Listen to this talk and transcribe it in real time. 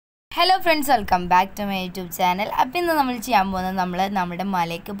Hello friends, welcome back to my YouTube channel. അപ്പോൾ ഇന്ന് നമ്മൾ ചെയ്യാൻ പോകുന്നത് നമ്മുടെ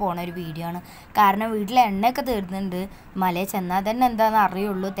മലയ്ക്ക് പോണ ഒരു വീഡിയോ ആണ്. കാരണം വീട്ടിൽ എണ്ണയൊക്കെ തീർന്നുണ്ട്. മലയിൽ ചെന്നാൽ തന്നെ എന്താണെന്ന്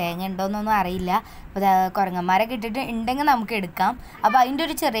അറിയുള്ളൂ, തേങ്ങ ഉണ്ടോയെന്നൊന്നും അറിയില്ല. അപ്പോൾ കുരങ്ങന്മാരൊക്കെ ഇട്ടിട്ട് ഉണ്ടെങ്കിൽ നമുക്ക് എടുക്കാം. അപ്പോൾ അതിൻ്റെ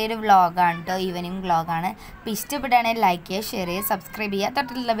ഒരു ചെറിയൊരു വ്ളോഗാണ് കേട്ടോ, ഈവനിങ് വ്ളോഗാണ്. അപ്പോൾ ഇഷ്ടപ്പെടുകയാണെങ്കിൽ ലൈക്ക് ചെയ്യുക, ഷെയർ ചെയ്യുക, സബ്സ്ക്രൈബ് ചെയ്യുക,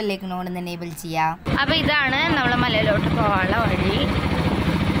 തൊട്ടുള്ള ബെല്ലേക്കിനും കൂടെ എനേബിൾ ചെയ്യുക. അപ്പോൾ ഇതാണ് നമ്മളെ മലയിലോട്ട് പോകാനുള്ള വഴി.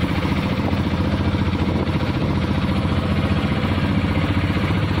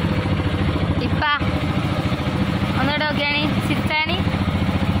 ഒന്നുകൂടെ നോക്കിയാണ് ചിരിച്ചാണി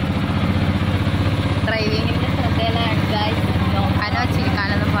ഡ്രൈവിങ്ങിൻ്റെ ശ്രദ്ധയിലാണ് ഗായ്സ്. നോക്കാനോ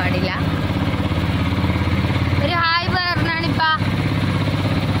ചിരിക്കാനൊന്നും പാടില്ല. ഒരു ഹായ് പറഞ്ഞാണിപ്പ.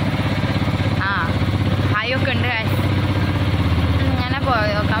 ആ ഹായ് ഒക്കെ ഉണ്ട് ഗായ്സ്. ഇങ്ങനെ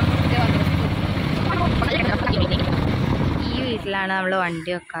പോയോക്കാം. ഈ വീട്ടിലാണ് നമ്മൾ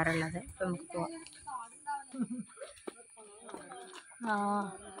വണ്ടി വെക്കാറുള്ളത്. ഇപ്പം നമുക്ക് പോവാം.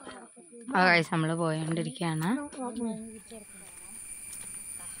 ഗൈസ് നമ്മൾ പോയോണ്ടിരിക്കുകയാണ്.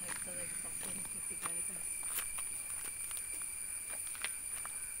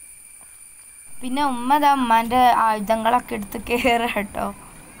 പിന്നെ ഉമ്മാൻ്റെ ആയുധങ്ങളൊക്കെ എടുത്ത് കയറുക കേട്ടോ.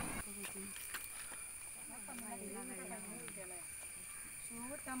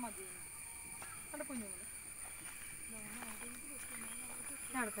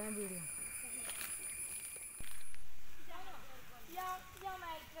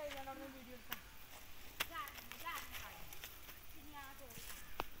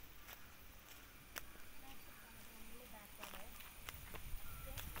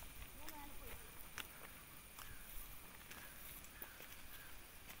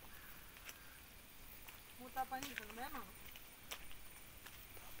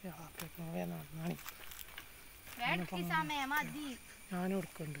 ഞാനും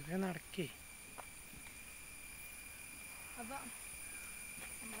എടുക്കുന്നുണ്ട്, നടക്കേ.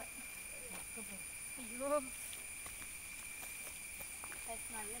 അയ്യോ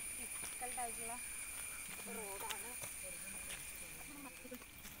നല്ല ഡിഫിക്കൽട്ടായിട്ടുള്ള റോഡാണ്.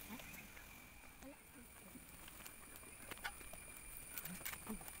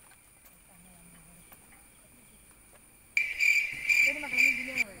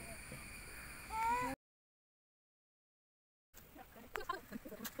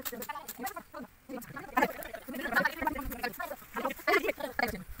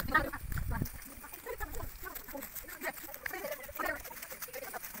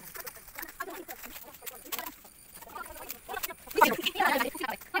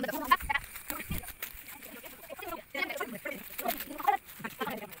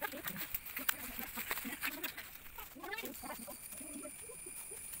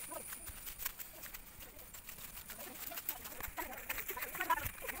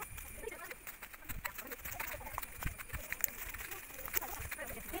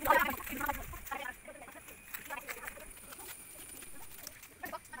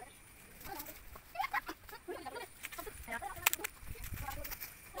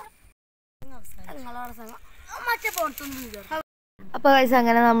 അപ്പൊ ഗൈസ്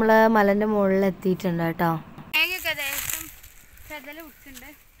അങ്ങനെ നമ്മള് മലന്റെ മുകളിൽ എത്തിയിട്ടുണ്ട് കേട്ടോ.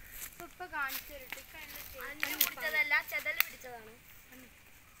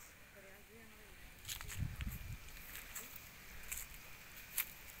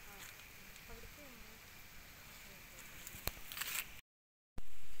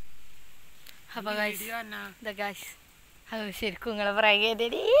 അപ്പൊ ഗൈസ് ശരിക്കും നിങ്ങളെ പറയുക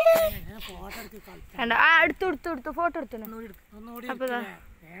എടുത്തു ഫോട്ടോ എടുത്തു. അപ്പൊ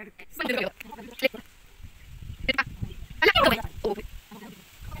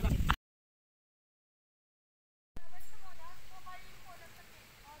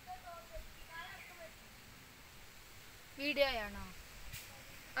വീഡിയോ ആണോ?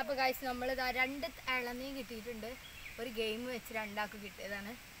 അപ്പൊ ഗൈസ് നമ്മളിതാ 2 ഇളനീം കിട്ടിയിട്ടുണ്ട്. ഒരു ഗെയിം വെച്ച് 2 ആൾക്ക്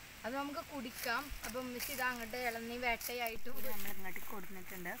കിട്ടിയതാണ്. അത് നമുക്ക് കുടിക്കാം. അപ്പം മിസ് ഇത് അങ്ങോട്ട് ഇളനീ വേട്ടയായിട്ട് നമ്മൾ ഇങ്ങോട്ട്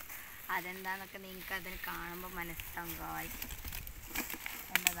കൊടുത്തിട്ടുണ്ട്. അതെന്താന്നൊക്കെ നിങ്ങൾക്ക് അതിന് കാണുമ്പോൾ മനസ്സിലായി.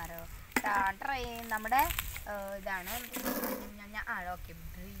 എന്താ പറയുക, നമ്മുടെ ഇതാണ് ഓക്കെ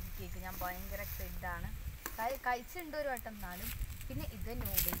ഡ്രീം കേക്ക്. ഞാൻ ഭയങ്കര ഇതാണ് കഴിച്ചിട്ടുണ്ട് ഒരു വട്ടം. എന്നാലും പിന്നെ ഇത്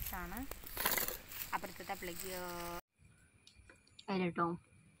നൂഡിൽസാണ്. അപ്പുറത്തെ പ്ലേക്ക് കേട്ടോ.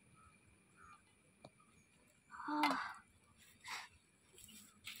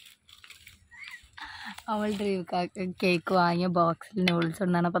 അവൾ ഡ്രീം കേക്ക് വാങ്ങിയ ബോക്സിൽ നൂഡിൽസ്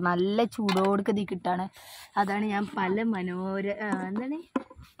ഉണ്ടാണ്. അപ്പോൾ നല്ല ചൂടോടുക്ക് തീ കിട്ടാണ്. അതാണ് ഞാൻ പല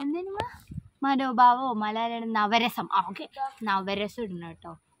മനോഭാവോ മലയാളം നവരസം. ഓക്കെ നവരസം ഇടണം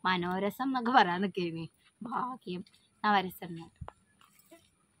കേട്ടോ. മനോരസം എന്നൊക്കെ പറയാൻ നിൽക്കേനി. ഭാഗ്യം നവരസം ഇടണം.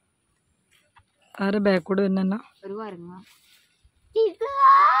 ഒരു കുരങ്ങ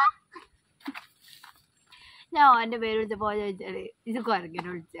ഞാൻ ഓന്റെ പേര് വിളിച്ചപ്പോ ചോദിച്ചാല് ഇത് കൊരങ്ങനെ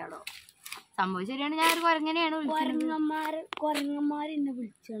വിളിച്ചാണോ? സംഭവം ശരിയാണ്, ഞാൻ ഒരു കൊരങ്ങനെയാണ് കൊരങ്ങന്മാരെന്നെ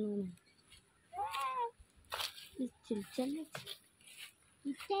വിളിച്ചാണോ?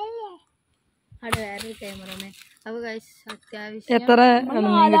 അവിടെ വേറൊരു ക്യാമറമാൻ. അപ്പൊ അത്യാവശ്യം എത്ര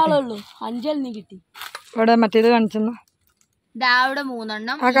 5 കിട്ടി. ഇവിടെ മറ്റേത് കാണിച്ചെന്നു അവിടെ 3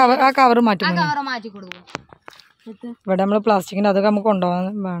 എണ്ണം. ആ കവർ മാറ്റി കൊടുക്കും. ഇവിടെ നമ്മള് പ്ലാസ്റ്റിക്കിന്റെ അതൊക്കെ നമുക്ക് കൊണ്ടുപോകാൻ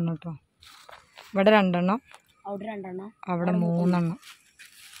വേണം കേട്ടോ. ഇവിടെ 2 എണ്ണം, അവിടെ 3 എണ്ണം.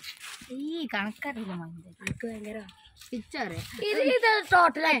 ഈ കണക്കറിയില്ല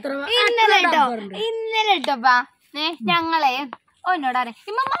ഇന്നലെ ഇട്ടപ്പാ ഞങ്ങളെ ഓനോട്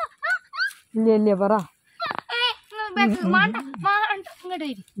ഇല്ല പറ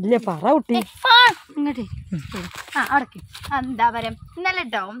ഇല്ല പറ കുട്ടി ഇങ്ങോട്ട് അടക്കി. എന്താ പറയാ, ഇന്നലെ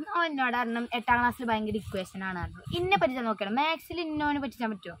കേട്ടോ ഓനോട് പറഞ്ഞു 8ാം ക്ലാസ്സിൽ ഭയങ്കര ഇക്വേഷൻ ആണ് പറഞ്ഞു. ഇന്നെ പറ്റിച്ചാൽ നോക്കണം, മാത്സിൽ ഇന്നോനെ പറ്റിച്ചാൻ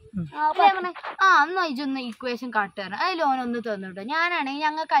പറ്റുമോ? എന്നാ ഇജൊന്ന് ഇക്വേഷൻ കാട്ടുകാരണം. അതിൽ ഓനൊന്ന് തന്നു കേട്ടോ. ഞാനാണെങ്കിൽ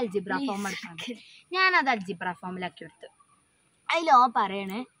ഞങ്ങൾക്ക് അൽജിബ്ര ഫോം എടുക്കണം, ഞാനത് അൽജിബ്ര ഫോമിലാക്കി എടുത്തു. അതിലോ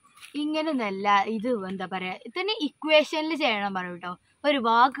പറയണേ ഇങ്ങനെയൊന്നല്ല, ഇത് എന്താ പറയാ ഇതിന് ഇക്വേഷനിൽ ചെയ്യണം പറഞ്ഞു കേട്ടോ. ഒരു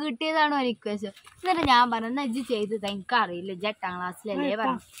വാക്ക് കിട്ടിയതാണ് ഒരു ഇക്വേഷൻ. എന്നിട്ട് ഞാൻ പറഞ്ഞു ഇജ്ജ് ചെയ്തത് എനിക്കറിയില്ല, 8ാം ക്ലാസ്സിലല്ലേ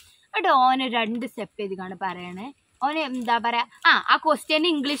പറഞ്ഞു. കേട്ടോ ഓന് 2 സ്റ്റെപ്പ് ചെയ്താണ് പറയണേ. ഓന് എന്താ പറയാ ആ ക്വസ്റ്റ്യൻ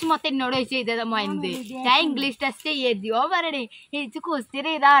ഇംഗ്ലീഷ് മൊത്തം എന്നോട് ചെയ്തത് എന്ത് ഞാൻ ഇംഗ്ലീഷ് ടെസ്റ്റ് എഴുതിയോ പറയണേ. എനിക്ക് ക്വസ്റ്റ്യൻ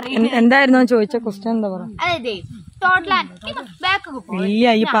ചെയ്താ അറിയില്ല. എന്തായിരുന്നു ചോദിച്ച ക്വസ്റ്റ്യൻ? എന്താ പറയാ അതെ ടോട്ടൽ ബാക്ക്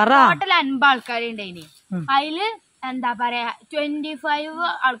ടോട്ടൽ 50 ആൾക്കാരുണ്ടായിന്. അതില് എന്താ പറയാ 25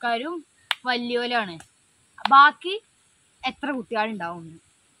 ആൾക്കാരും വലിയോലാണ്. ബാക്കി എത്ര കുട്ടികളുണ്ടാവും?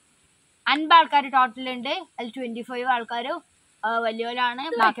 50 ആൾക്കാർ ടോട്ടലുണ്ട്. അതിൽ 25 ആൾക്കാരും വലിയോലാണ്.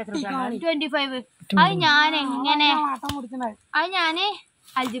 ബാക്കി എത്ര കുട്ടികളാണ്? 25. അത് ഞാൻ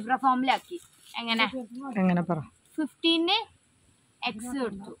അൽജിബ്ര ഫോമിലാക്കി. എങ്ങനെ 15 x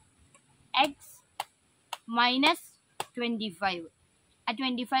കൊടുത്തു, x മൈനസ് 25. ആ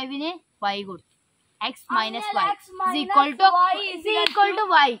 25ന് y കൊടുത്തു. x minus y equal to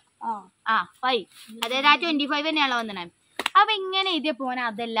y. y അതായത് ആ 25 തന്നെയാണല്ലോ വന്നത്. അപ്പൊ ഇങ്ങനെ എഴുതിയ പോനെ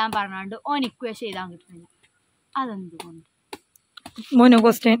അതെല്ലാം പറഞ്ഞാണ്ട് ഓൻ ഇക്വേഷൻ എഴുതാൻ കിട്ടുന്നില്ല. അതെന്തുകൊണ്ട്? മോനു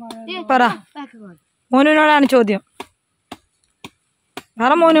ക്വസ്റ്റ്യൻ പറ. മോനുവിനോടാണ് ചോദ്യം.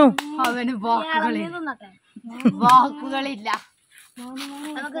 പറ മോനു. അവന് വാക്കുകളില്ല.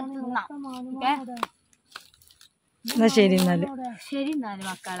 നമുക്ക് തിന്നാം. ശരി എന്നാല്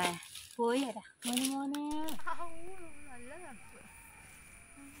മക്കളെ പോയി വരാം.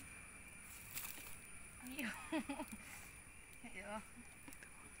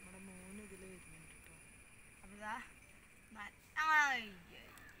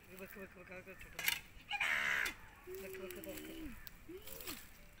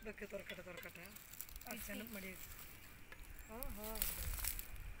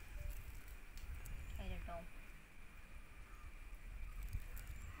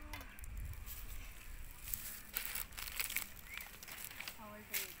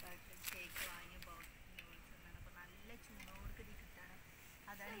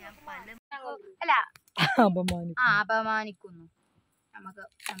 അല്ല അപമാനിക്കുന്നു. നമുക്ക്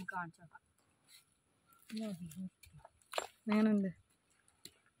കാണിച്ചു നോക്കാം.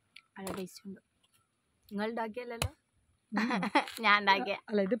 നല്ല ടേസ്റ്റ് ഉണ്ട്. നിങ്ങൾ ഉണ്ടാക്കിയല്ലോ, ഞാൻ ഉണ്ടാക്കിയ.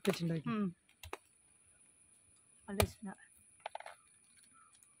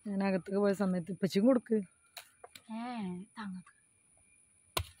 ഞാൻ അകത്തേക്ക് പോയ സമയത്ത് ഇപ്പച്ചും കൊടുക്ക്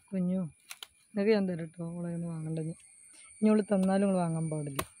കുഞ്ഞു. ഇതൊക്കെ ഞാൻ തരും കേട്ടോ. ഓളെ ഒന്ന് വാങ്ങണ്ടത്. ഇനി തന്നാലും നിങ്ങൾ വാങ്ങാൻ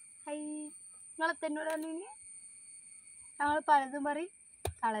പാടില്ല. നിങ്ങളെ തന്നോട് ഞങ്ങൾ പലതും പറയും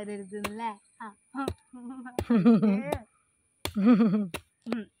കളരരുത് എന്നല്ലേ.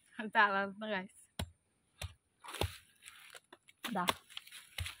 തളർന്ന കാശ്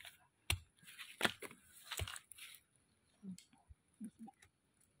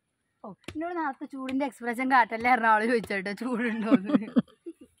എന്നോട് നേരത്തെ ചൂടിന്റെ എക്സ്പ്രഷൻ കാട്ടല്ലേ എറണാകുളം ചോദിച്ചോട്ടോ ചൂടുണ്ടോന്ന്.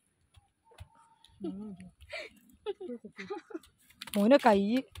 മോനെ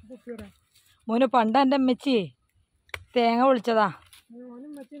മോന് പണ്ട് എൻ്റെ അമ്മച്ചിയെ തേങ്ങ പൊളിച്ചതാ.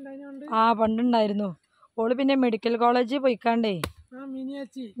 പണ്ടുണ്ടായിരുന്നു. ഓള് പിന്നെ മെഡിക്കൽ കോളേജിൽ പോയിക്കാണ്ടേ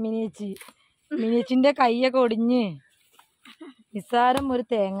മിനിയേച്ചിന്റെ കൈയൊക്കെ ഒടിഞ്ഞ് നിസ്സാരം ഒരു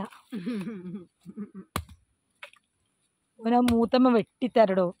തേങ്ങ ഓനാ മൂത്തമ്മ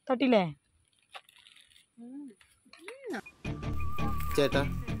വെട്ടിത്തരടോ. തട്ടില്ലേ ചേട്ടാ?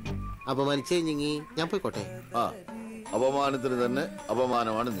 അപമാനിച്ചേ ഞാൻ പോയിക്കോട്ടെ. അപമാനത്തിന് തന്നെ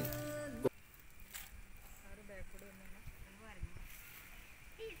അപമാനമാണ് നീ.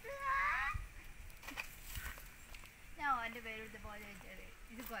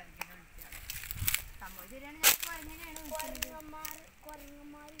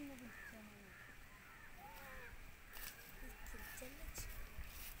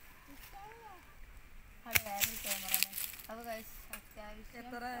 അപ്പോൾ ഗൈസ് അത്യാവശ്യം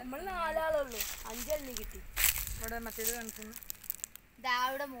നമ്മൾ 4 ആളുള്ളൂ 5 എണ്ണ കിട്ടി ഇവിടെ മറ്റേത് കാണിക്കുന്നു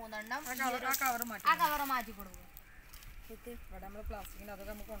ഇവിടെ 3 എണ്ണം ആ കവർ മാറ്റി കൊടുക്കും ഇവിടെ നമ്മൾ പ്ലാസ്റ്റിക്കിൻ്റെ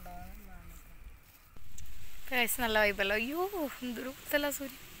അതൊക്കെ നമുക്ക് കൊണ്ടുപോകാൻ ഗൈസ് നല്ല വൈബല്ലോ അയ്യോ എന്തൊരു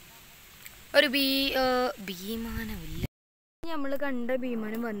സൂര്യ ഒരു ഭീമാനമില്ല നമ്മൾ കണ്ട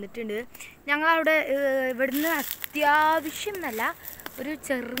ഭീമാനം വന്നിട്ടുണ്ട് ഞങ്ങളവിടെ ഇവിടുന്ന് അത്യാവശ്യം എന്നല്ല ഒരു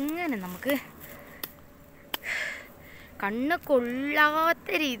ചെറുങ്ങനെ നമുക്ക് കണ്ണ് കൊള്ളാത്ത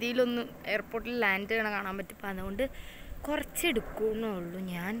രീതിയിലൊന്നും എയർപോർട്ടിൽ ലാൻഡ് ചെയ്യണം കാണാൻ പറ്റും. അപ്പം അതുകൊണ്ട് കുറച്ചെടുക്കുന്നുള്ളൂ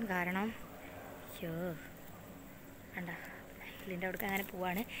ഞാൻ. കാരണം അയ്യോ വേണ്ട ഇതിൻ്റെ അവിടേക്ക് അങ്ങനെ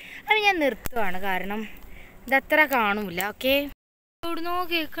പോവാണ്. അത് ഞാൻ നിർത്തുവാണ് കാരണം ഇതത്ര കാണൂല. ഓക്കെ എവിടുന്നോ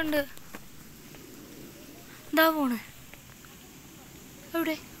കേൾക്കുന്നുണ്ട്. എന്താ പോണ്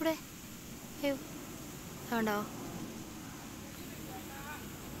എവിടെ ഇവിടെ അയ്യോ വേണ്ടോ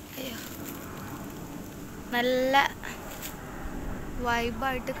അയ്യോ നല്ല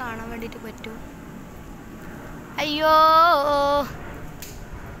വൈബായിട്ട് കാണാൻ വേണ്ടിയിട്ട് പറ്റും. അയ്യോ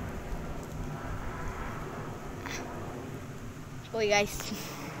പോയി ഗൈസ്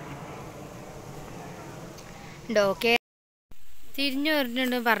ഉണ്ടോ? ഓക്കെ തിരിഞ്ഞു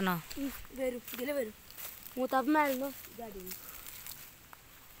വരുന്നുണ്ട് പറഞ്ഞോ? വരും ഇതിൽ വരും മൂത്താപ്പമായിരുന്നു.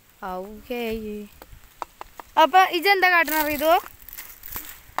 ഓക്കെ അപ്പൊ ഇതെന്താ കാട്ടണ ഇതോ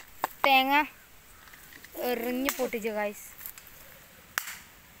തേങ്ങ എറിഞ്ഞ് പൊട്ടിച്ചു ഗൈസ്.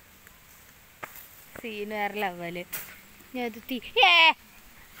 സീന് വേറെ ലെവല്.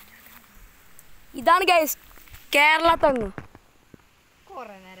 ഇതാണ് ഗൈസ് കേരള തെങ്ങ്.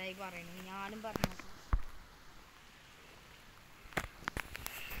 കൊറേ നേരമായി പറയണു ഞാനും പറഞ്ഞു.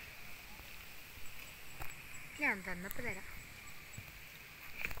 ഞാൻ തന്നപ്പോ തരാം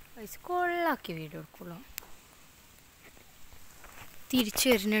ഗൈസ്. കൊള്ളാക്കി വീഡിയോ എടുക്കുള്ളൂ. തിരിച്ചു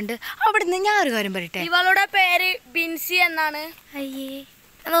വരുന്നുണ്ട്. അവിടുന്ന് ഞാൻ ഒരു കാര്യം പറയട്ടെ. ഇവളുടെ പേര് ബിൻസി എന്നാണ്. അയ്യേ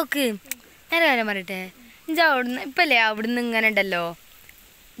നോക്ക് ഞാനൊരു കാര്യം പറയട്ടെ. ഇഞ്ചാ അവിടുന്ന് ഇപ്പല്ലേ അവിടുന്ന് ഇങ്ങനെ ഉണ്ടല്ലോ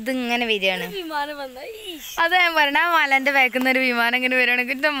ഇതിങ്ങനെ വരികയാണ്. വിമാനം വന്ന അത് ഞാൻ പറയണ ആ മലന്റെ വേക്കുന്ന ഒരു വിമാനം ഇങ്ങനെ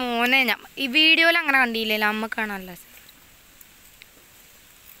വരികയാണെങ്കിൽ എൻ്റെ മോനെ ഞാൻ ഈ വീഡിയോയിൽ അങ്ങനെ കണ്ടില്ലല്ലോ. അമ്മക്കാണല്ലോ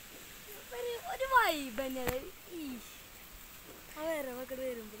ഒരു വൈബ്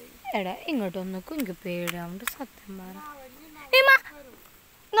എടാ ഇങ്ങോട്ടൊന്നൊക്കെ എനിക്ക് പേടിയാവുണ്ട് സത്യം പറ.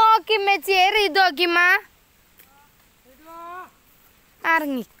 നോക്കിമ്മ ചേറി നോക്കിമ്മ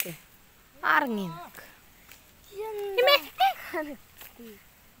ഇറങ്ങിക്ക് ഇറങ്ങി നോക്ക്.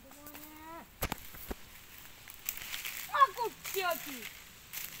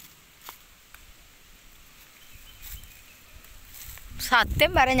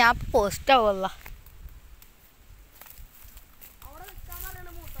 സത്യം പറ ഞാൻ പോസ്റ്റ് ആവല്ല.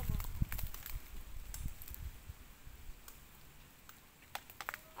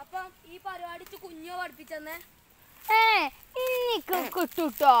 അപ്പം ഈ പരിപാടി കുഞ്ഞോ പഠിപ്പിച്ചെന്നേ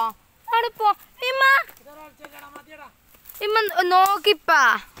കിട്ടൂട്ടോ അടുപ്പോ ഇമ്മ ഇമ്മ നോക്കിപ്പാ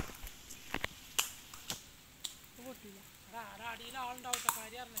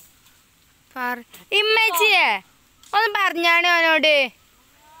ഇമ്മച്ചിയെ ഒന്ന് പറഞ്ഞാണ് അവനോട്.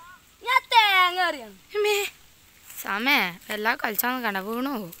 ഞാൻ തേങ്ങ അറിയാം സമയ എല്ലാം കളിച്ചാന്ന് കണ്ട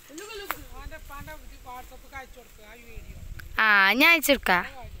വീണു. ആ ഞാൻ അയച്ചെടുക്കാം.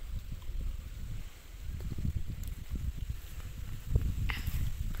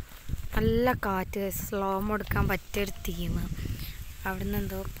 നല്ല കാറ്റ് സ്ലോമോ എടുക്കാൻ പറ്റിയൊരു തീം. അവിടെ നിന്ന്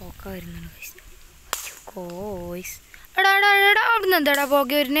എന്തോ പോക്ക വരുന്നുണ്ട് കോയ്സ്. എടാ എടാ എടാ അവിടുന്ന് എന്താടാ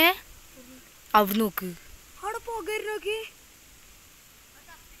പോക വരുന്നേ? അവിടെ നോക്ക് അവിടെ പോക നോക്കി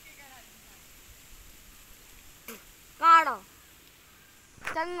കാടോ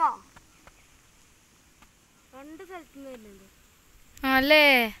തെങ്ങോ 2 സ്ഥലത്ത് നിന്ന് വരുന്നുണ്ട്. അല്ലേ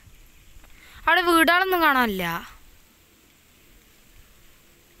അവിടെ വീടുകളൊന്നും കാണാനില്ല.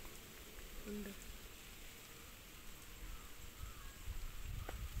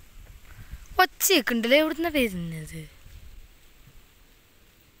 ഒച്ചയൊക്കെണ്ടല്ലേ എവിടുന്ന വരുന്നത്?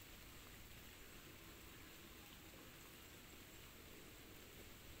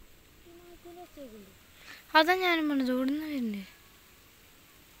 അതാ ഞാനും പറഞ്ഞത് ഇവിടുന്ന് വരുന്നത്.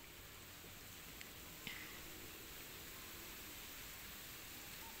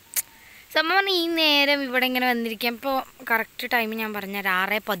 സംഭവം ഈ നേരം ഇവിടെ ഇങ്ങനെ വന്നിരിക്കാം. ഇപ്പോൾ കറക്റ്റ് ടൈം ഞാൻ പറഞ്ഞുതരാം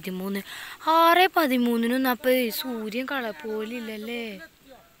 6:13. 6:13 അപ്പോൾ സൂര്യൻ പോലില്ലല്ലേ.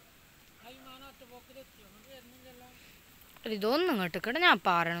 ഇതൊന്നും ഇങ്ങോട്ട് കേട്ടോ ഞാൻ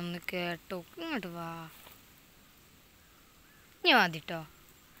പറയണമെന്ന് കേട്ടോ. ഇങ്ങോട്ട് വാ ഞാൻ മതിട്ടോ.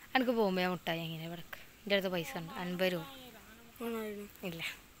 എനിക്ക് പോകുമ്പോൾ ഞാൻ മുട്ടായി എങ്ങനെ ഇവിടക്ക് എൻ്റെ അടുത്ത് പൈസ ഉണ്ട് 50 രൂപ ഇല്ല.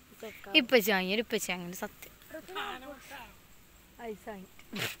 ഇപ്പച്ചി വാങ്ങിയൊരു ഇപ്പച്ചി അങ്ങനെ സത്യം പൈസ വാങ്ങിട്ട്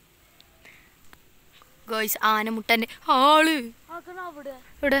ഗോയ്സ് ആനമുട്ടൻ്റെ ആള്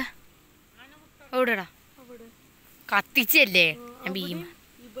ഇവിടെ എവിടെടാ കത്തിച്ചല്ലേ ഞാൻ ഭീമ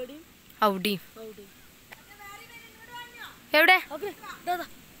അവിടെയും എവിടെ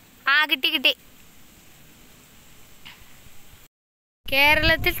ആ കിട്ടി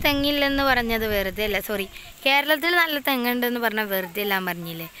കേരളത്തിൽ തെങ്ങില്ലെന്ന് പറഞ്ഞത് വെറുതെ അല്ല സോറി കേരളത്തിൽ നല്ല തെങ്ങുണ്ടെന്ന് പറഞ്ഞാൽ വെറുതെ എല്ലാം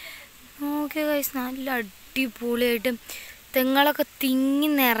പറഞ്ഞില്ലേ നോക്കിയ ഗൈസ് നല്ല അടിപൊളിയായിട്ട് തെങ്ങുകളൊക്കെ തിങ്ങി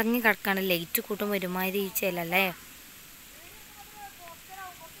നിറഞ്ഞ് കിടക്കാണ് ലൈറ്റ് കൂട്ടും ഒരുമാതിരി ഈച്ചയല്ലേ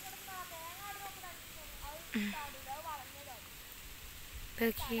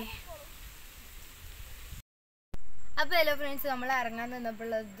അപ്പോൾ ഹലോ ഫ്രണ്ട്സ് നമ്മൾ ഇറങ്ങാൻ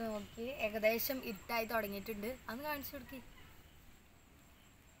നിന്നപ്പോഴത് നോക്കി ഏകദേശം ഇരുട്ടായി തുടങ്ങിയിട്ടുണ്ട് അന്ന് കാണിച്ചു കൊടുക്കി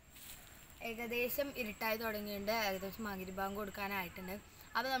ഏകദേശം ഇരുട്ടായി തുടങ്ങിയിട്ടുണ്ട് ഏകദേശം മഗ്‌രിബ് ബാങ്ക് കൊടുക്കാനായിട്ടുണ്ട്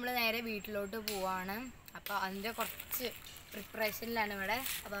അപ്പോൾ നമ്മൾ നേരെ വീട്ടിലോട്ട് പോവാണ് അപ്പോൾ അതിൻ്റെ കുറച്ച് പ്രിപ്പറേഷനിലാണ് ഇവിടെ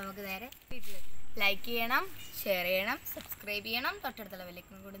അപ്പോൾ നമുക്ക് നേരെ വീട്ടിലേക്ക് ലൈക്ക് ചെയ്യണം ഷെയർ ചെയ്യണം സബ്സ്ക്രൈബ് ചെയ്യണം തൊട്ടടുത്തുള്ള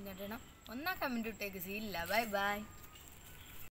ബെല്ലൈക്കൺ കൂടി തട്ടണം ഒന്നാ കമൻറ്റ് ഇട്ടേക്ക് സീല്ല ബൈ